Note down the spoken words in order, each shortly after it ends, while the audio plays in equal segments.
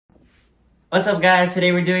What's up guys?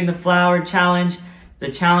 Today we're doing the flower challenge.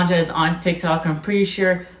 The challenge is on TikTok. I'm pretty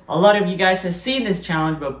sure a lot of you guys have seen this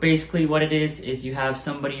challenge, but basically what it is you have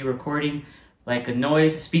somebody recording like a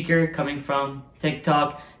noise, a speaker coming from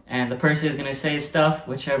TikTok, and the person is gonna say stuff,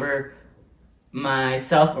 whichever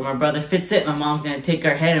myself or my brother fits it. My mom's gonna take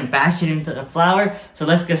our head and bash it into the flower. So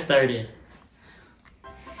let's get started.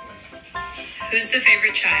 Who's the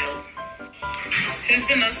favorite child? Who's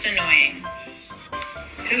the most annoying?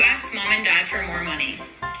 Who asks mom and dad for more money?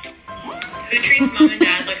 Who treats mom and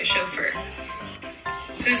dad like a chauffeur?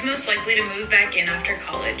 Who's most likely to move back in after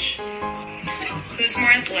college? Who's more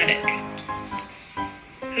athletic?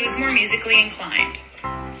 Who's more musically inclined?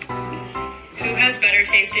 Who has better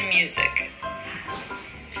taste in music?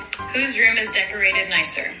 Whose room is decorated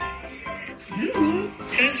nicer?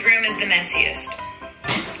 Whose room is the messiest?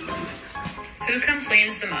 Who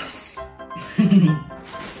complains the most?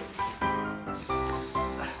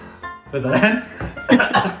 Was that?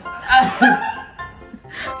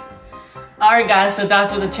 Alright guys, so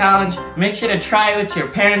that's what the challenge. Make sure to try it with your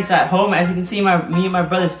parents at home. As you can see, me and my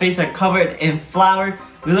brother's face are covered in flour.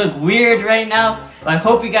 We look weird right now. But I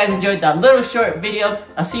hope you guys enjoyed that little short video.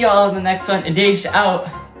 I'll see y'all in the next one. Adish out.